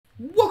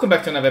Welcome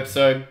back to another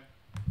episode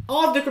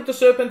of the Crypto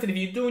Serpent, and if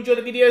you do enjoy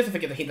the videos, don't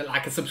forget to hit the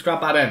like and subscribe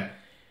button.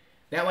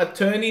 Now,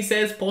 attorney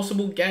says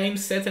possible game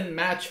set and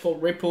match for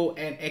Ripple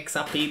and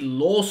Xrp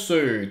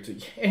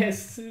lawsuit.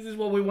 Yes, this is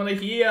what we want to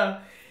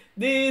hear.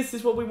 This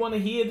is what we want to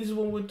hear. This is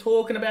what we're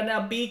talking about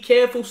now. Be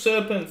careful,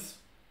 serpents.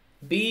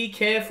 Be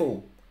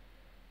careful.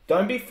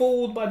 Don't be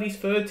fooled by these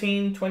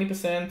 13,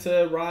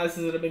 20%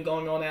 rises that have been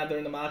going on out there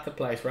in the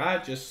marketplace,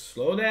 right? Just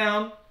slow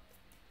down.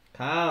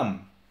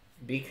 Calm.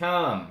 Be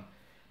calm.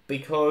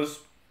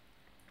 Because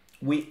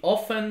we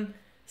often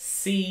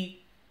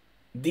see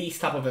these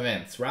type of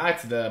events, right?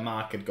 The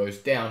market goes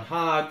down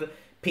hard,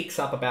 picks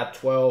up about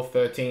 12,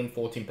 13,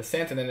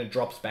 14%, and then it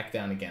drops back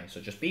down again.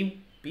 So just be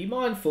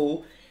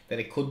mindful that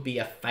it could be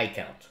a fake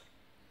out.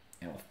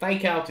 Now, a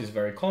fake out is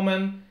very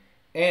common,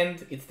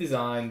 and it's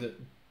designed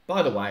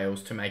by the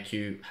whales to make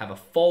you have a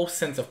false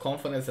sense of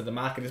confidence that the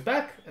market is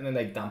back, and then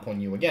they dump on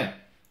you again.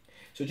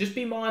 So just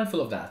be mindful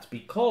of that,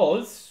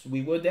 because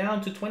we were down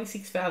to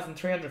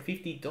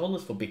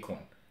 $26,350 for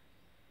Bitcoin.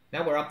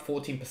 Now we're up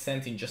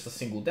 14% in just a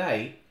single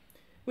day,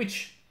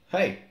 which,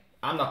 hey,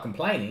 I'm not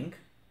complaining,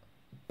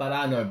 but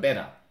I know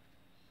better.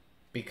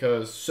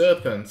 Because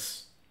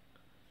serpents,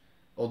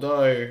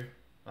 although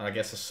I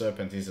guess a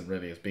serpent isn't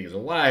really as big as a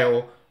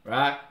whale,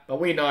 right? But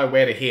we know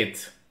where to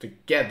hit to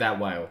get that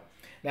whale.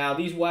 Now,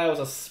 these whales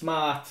are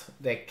smart,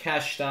 they're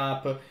cashed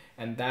up,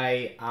 and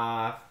they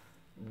are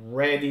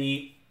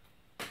ready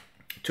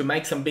to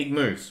make some big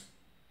moves.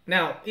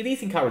 Now, it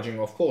is encouraging,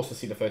 of course, to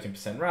see the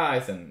 13%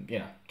 rise and,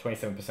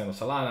 27% on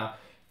Solana,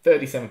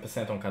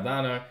 37% on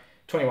Cardano,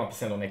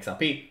 21% on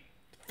XRP,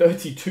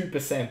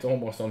 32%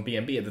 almost on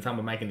BNB at the time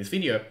of making this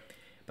video.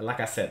 But like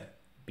I said,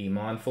 be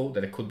mindful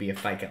that it could be a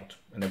fake out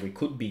and that we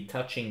could be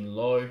touching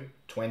low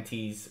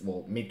 20s,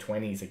 well, mid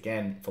 20s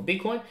again for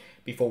Bitcoin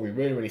before we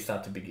really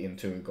start to begin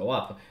to go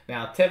up.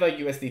 Now, Tether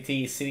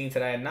USDT is sitting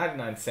today at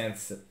 99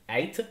 cents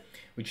 8,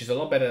 which is a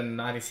lot better than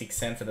 96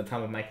 cents at the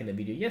time of making the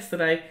video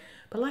yesterday.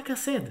 But like I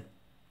said,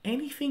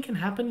 anything can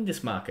happen in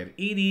this market.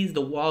 It is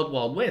the wild,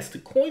 wild west.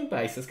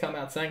 Coinbase has come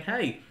out saying,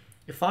 hey,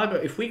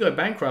 if we go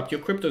bankrupt,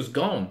 your crypto's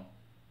gone.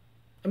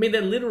 I mean,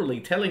 they're literally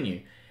telling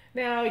you.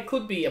 Now, it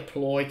could be a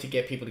ploy to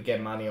get people to get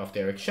money off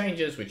their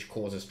exchanges, which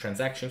causes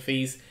transaction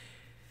fees.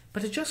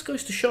 But it just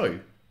goes to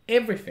show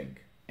everything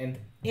and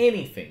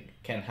anything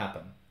can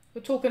happen.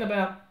 We're talking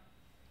about,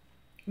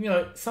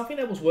 something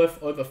that was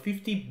worth over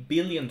 $50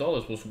 billion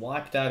was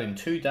wiped out in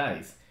 2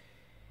 days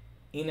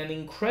in an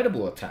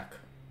incredible attack,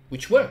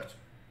 which worked.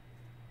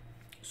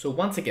 So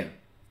once again,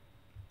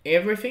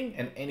 everything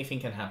and anything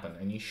can happen,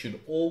 and you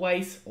should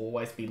always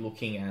be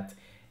looking at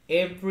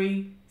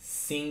every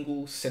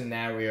single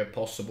scenario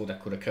possible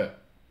that could occur.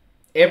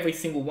 Every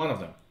single one of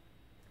them.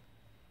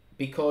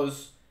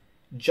 Because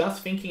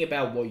just thinking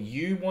about what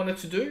you wanted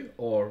to do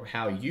or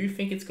how you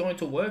think it's going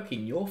to work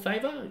in your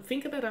favor,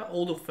 think about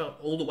all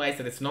the ways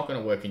that it's not going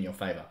to work in your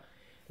favor.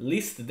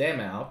 List them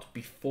out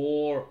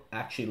before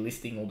actually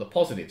listing all the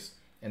positives,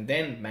 and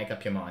then make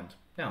up your mind.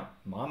 Now,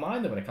 my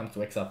mind, when it comes to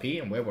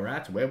XRP and where we're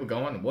at, where we're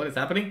going, and what is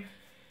happening,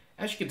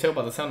 as you can tell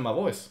by the sound of my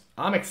voice,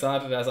 I'm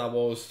excited as I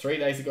was 3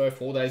 days ago,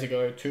 4 days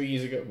ago, 2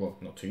 years ago. Well,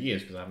 not 2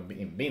 years because I haven't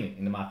been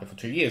in the market for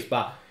 2 years,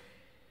 but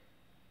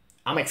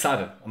I'm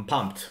excited. I'm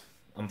pumped.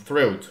 I'm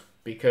thrilled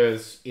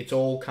because it's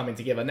all coming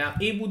together. Now,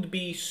 it would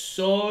be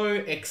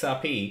so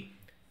XRP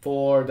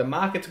for the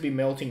market to be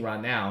melting right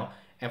now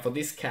and for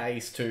this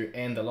case to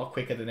end a lot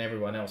quicker than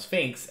everyone else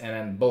thinks, and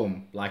then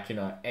boom,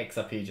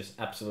 XRP just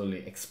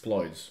absolutely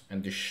explodes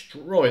and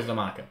destroys the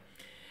market.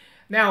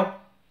 Now,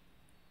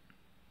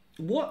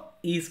 what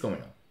is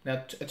going on?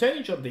 Now,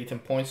 Attorney Job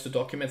Deaton points to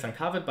documents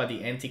uncovered by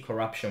the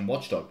anti-corruption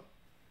watchdog,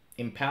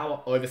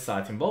 Empower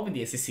Oversight, involving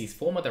the SEC's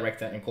former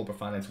director and corporate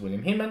finance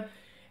William Hinman,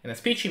 in a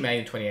speech he made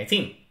in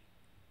 2018,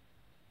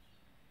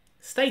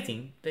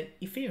 stating that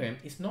Ethereum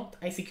is not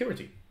a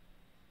security.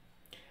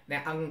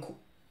 Now,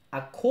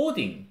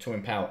 according to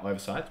Empower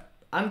Oversight,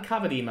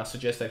 uncovered emails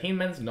suggest that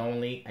Hinman's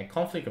knowingly a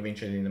conflict of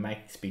interest in the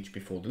making speech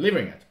before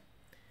delivering it.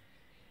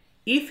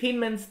 If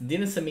Hinman's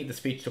didn't submit the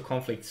speech to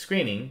conflict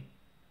screening,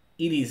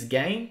 it is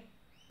game,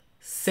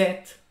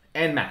 set,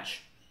 and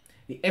match.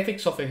 The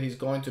ethics officer is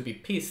going to be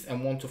pissed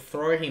and want to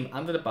throw him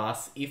under the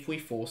bus if we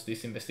force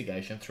this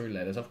investigation through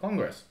letters of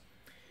Congress.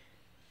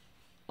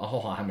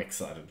 Oh, I'm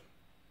excited.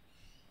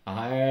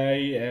 I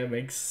am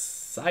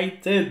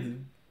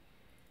excited.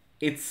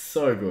 It's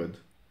so good.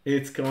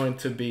 It's going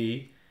to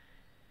be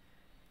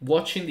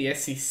watching the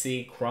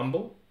SEC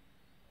crumble.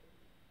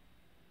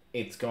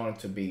 It's going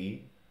to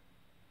be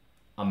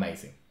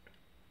amazing.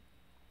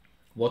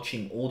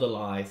 Watching all the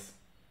lies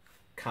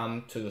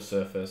come to the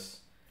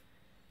surface,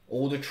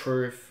 all the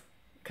truth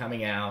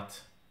coming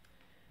out,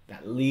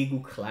 that legal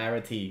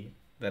clarity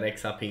that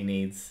XRP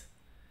needs,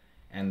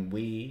 and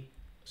we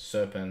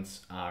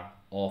serpents are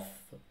off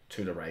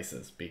to the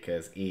races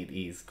because it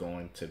is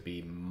going to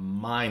be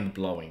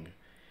mind-blowing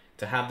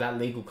to have that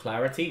legal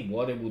clarity,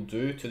 what it will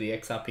do to the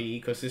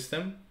XRP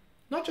ecosystem,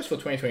 not just for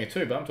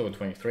 2022, but I'm talking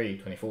 23,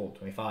 24,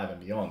 25 and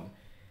beyond.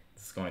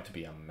 It's going to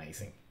be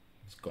amazing.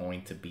 It's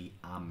going to be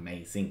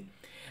amazing.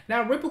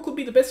 Now, Ripple could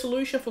be the best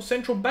solution for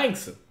central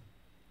banks,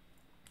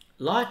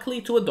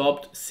 likely to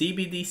adopt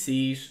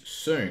CBDCs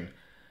soon.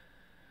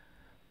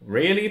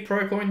 Really,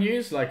 Procoin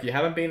news? Like, you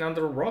haven't been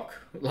under a rock?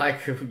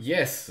 Like,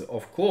 yes,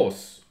 of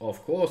course.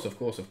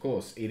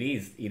 It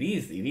is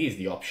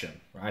the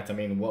option, right? I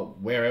mean,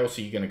 where else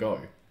are you going to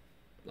go?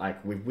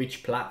 Like, with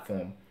which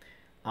platform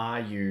are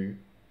you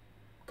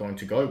going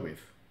to go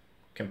with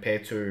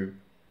compared to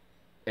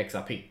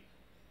XRP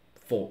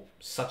for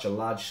such a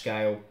large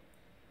scale?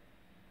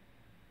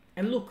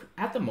 And look,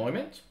 at the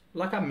moment,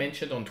 like I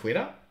mentioned on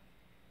Twitter,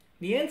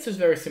 the answer is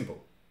very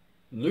simple.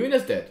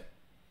 Luna's dead.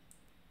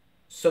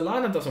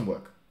 Solana doesn't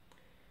work.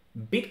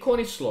 Bitcoin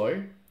is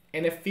slow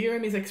and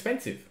Ethereum is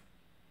expensive.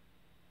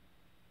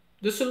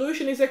 The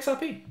solution is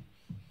XRP.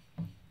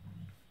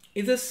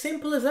 It's as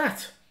simple as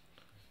that.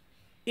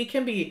 It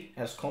can be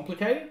as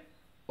complicated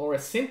or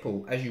as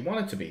simple as you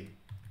want it to be.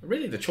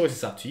 Really, the choice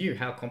is up to you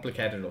how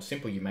complicated or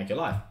simple you make your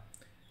life.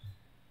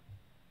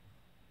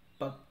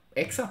 But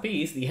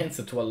XRP is the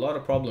answer to a lot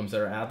of problems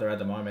that are out there at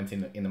the moment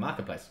in the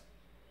marketplace.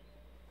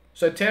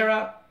 So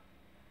Terra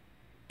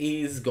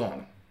is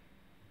gone.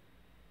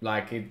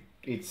 Like,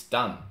 it's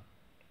done.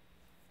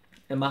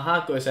 And my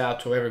heart goes out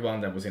to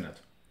everyone that was in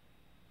it.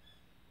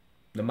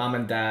 The mum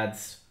and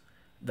dads,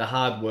 the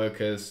hard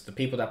workers, the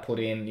people that put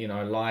in,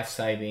 life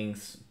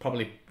savings,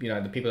 probably,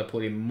 the people that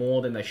put in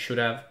more than they should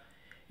have.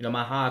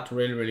 My heart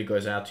really, really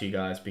goes out to you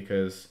guys,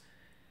 because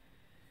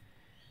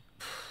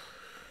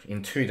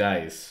in 2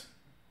 days,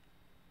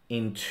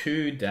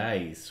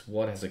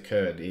 what has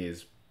occurred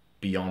is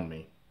beyond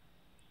me.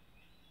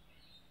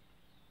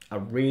 A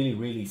really,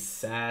 really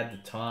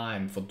sad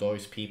time for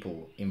those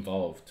people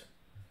involved,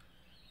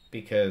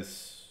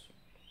 because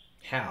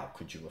how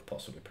could you have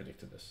possibly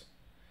predicted this?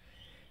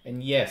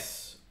 And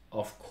yes,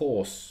 of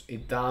course,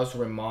 it does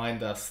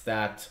remind us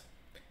that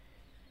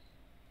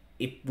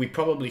we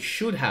probably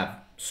should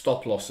have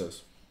stop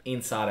losses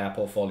inside our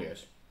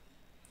portfolios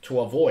to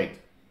avoid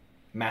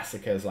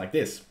massacres like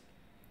this.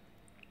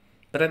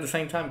 But at the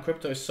same time,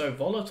 crypto is so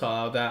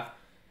volatile that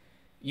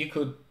you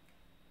could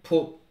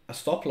put a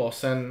stop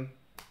loss and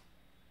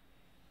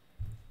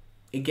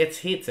it gets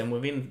hit, and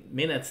within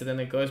minutes, and then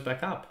it goes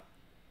back up.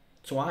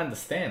 So I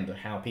understand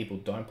how people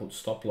don't put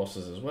stop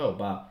losses as well.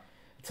 But I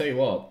tell you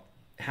what,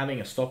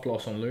 having a stop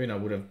loss on Luna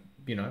would have,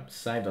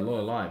 saved a lot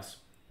of lives.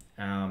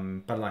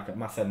 But like I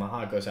must say, my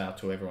heart goes out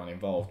to everyone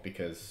involved,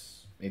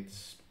 because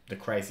it's the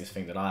craziest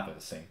thing that I've ever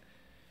seen.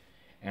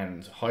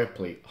 And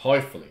hopefully, it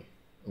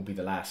will be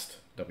the last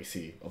that we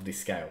see of this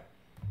scale.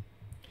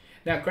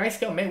 Now,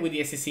 Grayscale met with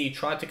the SEC,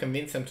 tried to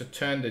convince them to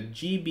turn the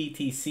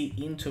GBTC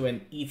into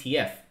an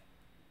ETF.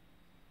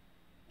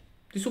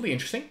 This will be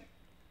interesting.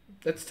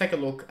 Let's take a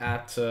look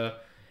at the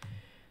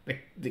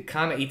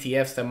kind of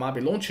ETFs that might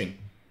be launching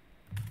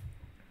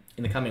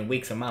in the coming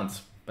weeks and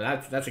months.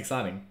 But that's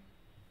exciting.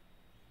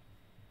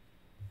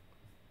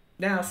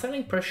 Now,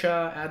 selling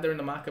pressure out there in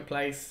the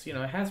marketplace,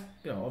 has,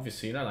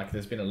 obviously, like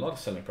there's been a lot of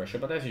selling pressure,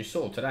 but as you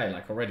saw today,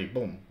 like already,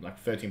 boom, like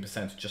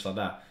 13%, just like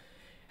that,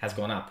 has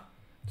gone up.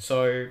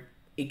 So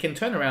it can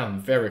turn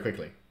around very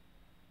quickly.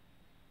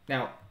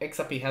 Now,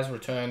 XRP has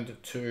returned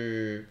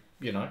to,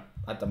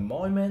 at the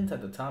moment,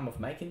 at the time of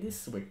making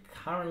this, we're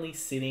currently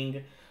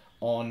sitting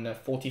on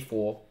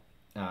 44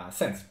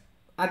 cents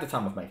at the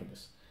time of making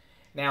this.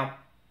 Now,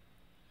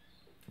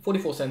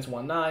 44 cents,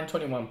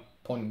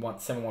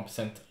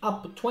 21.71%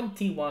 up,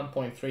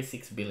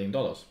 $21.36 billion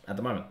at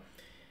the moment.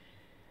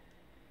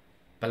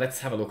 But let's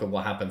have a look at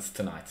what happens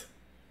tonight.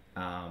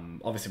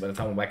 Obviously, by the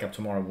time we wake up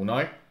tomorrow, we'll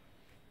know.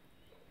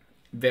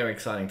 Very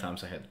exciting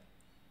times ahead.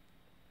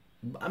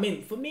 I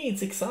mean, for me,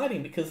 it's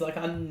exciting because like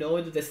I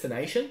know the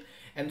destination,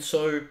 and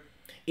so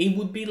it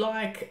would be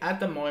like at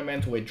the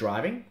moment we're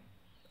driving,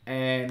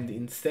 and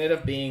instead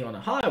of being on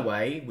a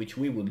highway, which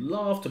we would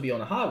love to be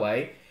on a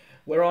highway,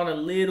 we're on a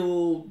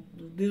little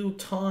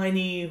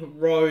tiny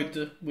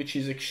road which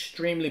is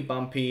extremely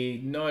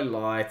bumpy, no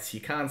lights,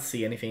 you can't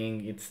see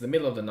anything, it's the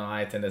middle of the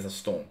night and there's a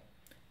storm.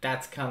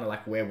 That's kind of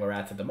like where we're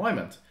at the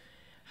moment.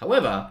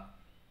 However,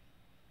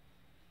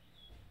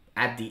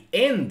 at the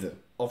end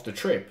of the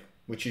trip,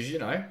 which is,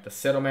 the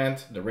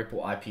settlement, the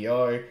Ripple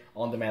IPO,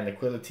 on-demand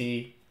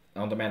liquidity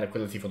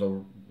for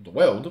the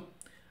world,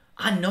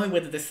 I know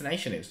where the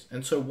destination is.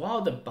 And so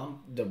while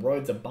the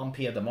roads are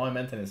bumpy at the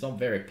moment and it's not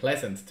very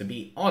pleasant to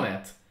be on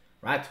it,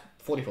 right?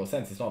 44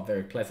 cents is not a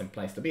very pleasant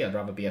place to be. I'd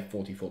rather be at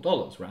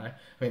 $44, right?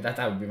 I mean, that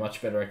would be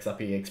much better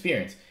XRP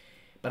experience.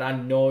 But I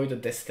know the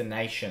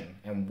destination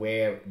and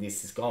where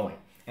this is going.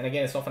 And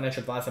again, it's not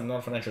financial advice. I'm not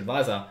a financial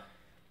advisor.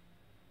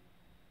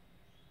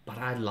 But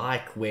I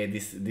like where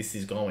this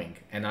is going.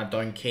 And I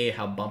don't care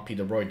how bumpy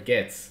the road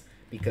gets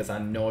because I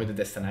know the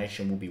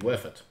destination will be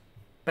worth it.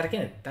 But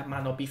again, that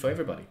might not be for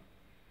everybody.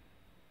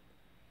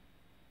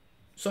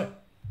 So,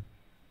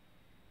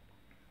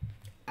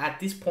 at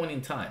this point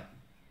in time,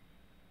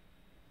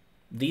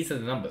 these are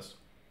the numbers.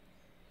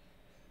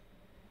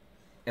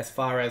 As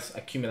far as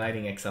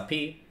accumulating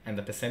XRP and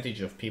the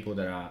percentage of people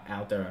that are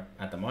out there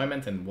at the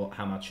moment and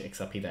how much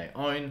XRP they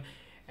own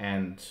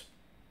and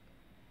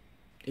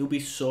It'll be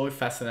so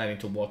fascinating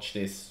to watch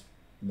this,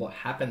 what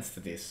happens to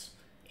this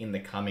in the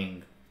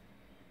coming,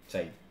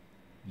 say,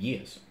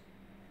 years,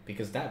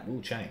 because that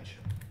will change.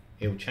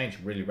 It will change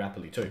really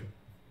rapidly too.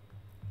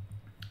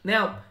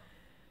 Now,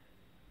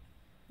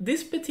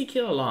 this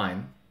particular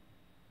line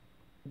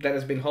that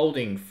has been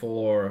holding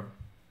for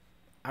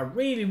a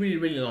really, really,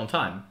 really long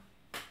time,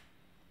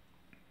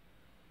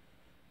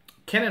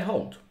 can it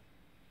hold?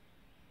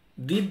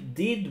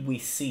 Did we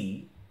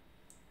see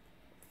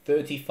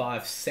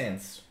 35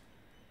 cents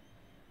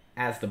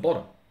as the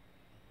bottom?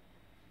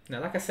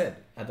 Now, like I said,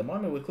 at the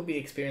moment we could be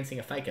experiencing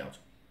a fake out.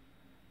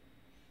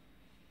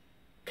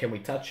 Can we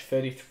touch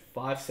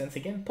 35 cents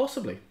again?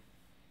 Possibly.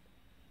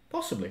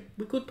 Possibly.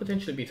 We could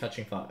potentially be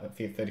touching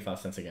 35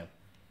 cents again.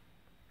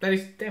 That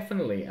is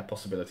definitely a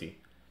possibility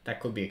that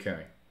could be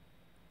occurring.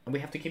 And we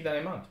have to keep that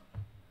in mind.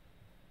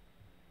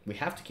 We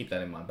have to keep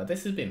that in mind. But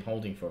this has been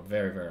holding for a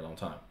very, very long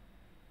time.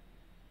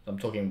 I'm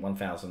talking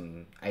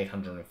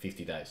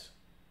 1,850 days.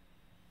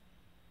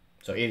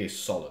 So it is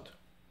solid.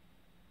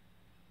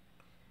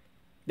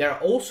 There are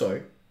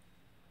also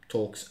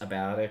talks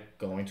about it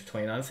going to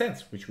 29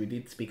 cents, which we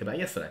did speak about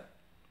yesterday.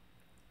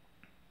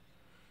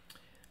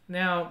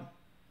 Now,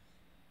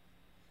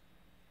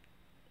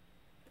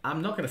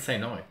 I'm not going to say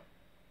no.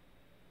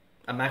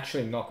 I'm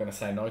actually not going to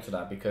say no to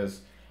that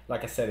because,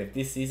 like I said, if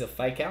this is a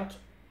fake out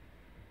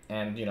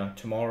and, you know,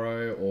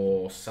 tomorrow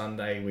or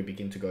Sunday we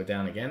begin to go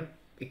down again,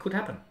 it could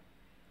happen.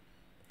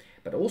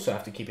 But also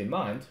have to keep in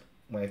mind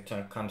when it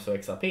comes to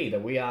XRP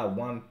that we are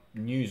one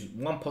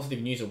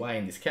positive news away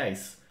in this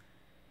case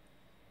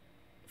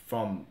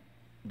from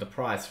the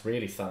price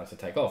really starting to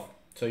take off.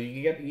 So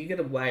you get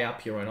to weigh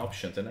up your own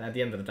options, and at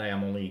the end of the day,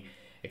 I'm only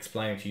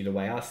explaining to you the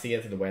way I see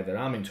it, the way that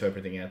I'm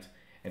interpreting it,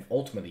 and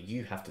ultimately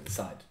you have to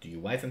decide. Do you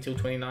wait until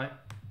 29?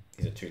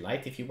 Is it too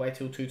late if you wait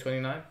till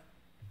 229?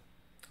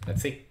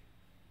 Let's see.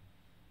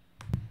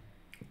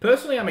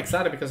 Personally, I'm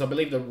excited because I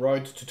believe the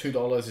road to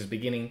 $2 is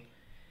beginning,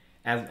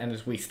 and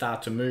as we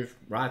start to move,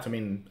 right? I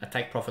mean, a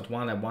take profit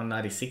one at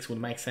 196 would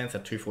make sense.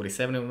 At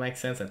 247 it would make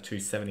sense. At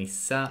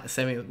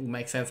 277 it would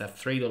make sense. At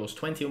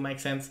 $3.20 it would make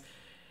sense.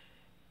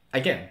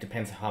 Again,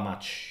 depends how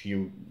much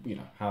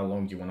how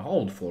long you want to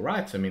hold for,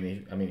 right? I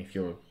mean, if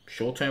you're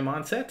short-term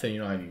mindset and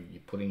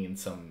you're putting in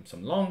some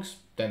longs,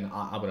 then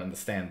I would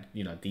understand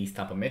these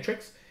type of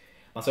metrics.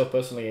 Myself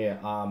personally,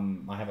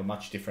 I have a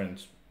much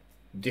different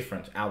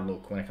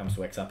outlook when it comes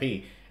to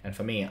XRP, and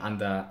for me,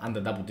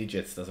 under double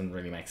digits doesn't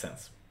really make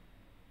sense.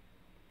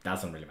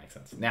 Doesn't really make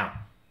sense. Now,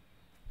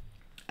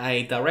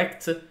 a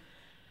direct,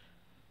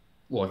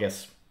 well, I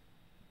guess,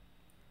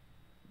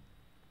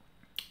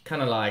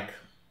 kind of like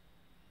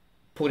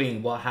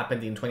putting what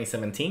happened in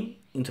 2017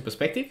 into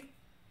perspective,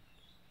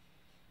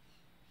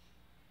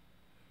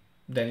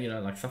 then,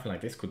 like something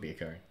like this could be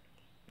occurring.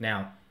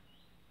 Now,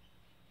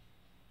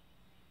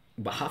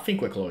 but I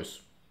think we're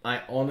close.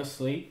 I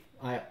honestly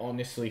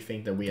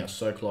think that we are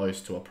so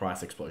close to a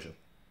price explosion.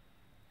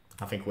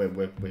 I think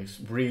we're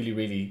really,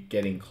 really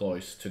getting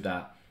close to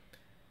that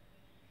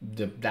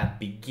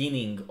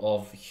beginning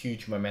of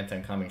huge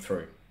momentum coming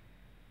through.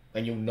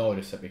 And you'll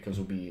notice it because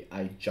it'll be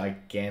a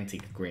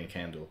gigantic green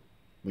candle,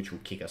 which will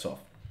kick us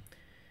off.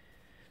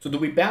 So do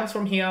we bounce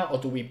from here, or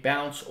do we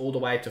bounce all the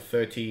way to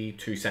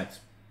 32 cents?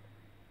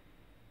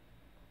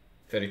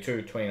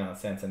 32, 29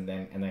 cents, and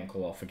then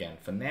call off again.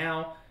 For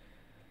now,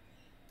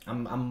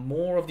 I'm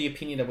more of the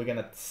opinion that we're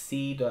gonna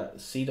see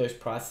those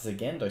prices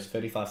again, those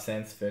 35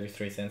 cents,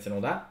 33 cents, and all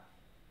that.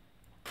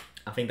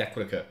 I think that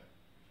could occur.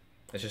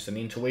 It's just an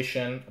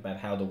intuition about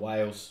how the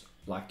whales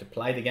like to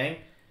play the game.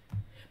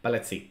 But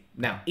let's see.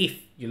 Now,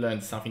 if you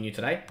learned something new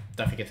today,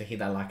 don't forget to hit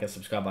that like and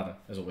subscribe button.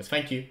 As always,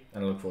 thank you,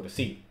 and I look forward to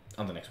seeing you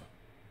on the next one.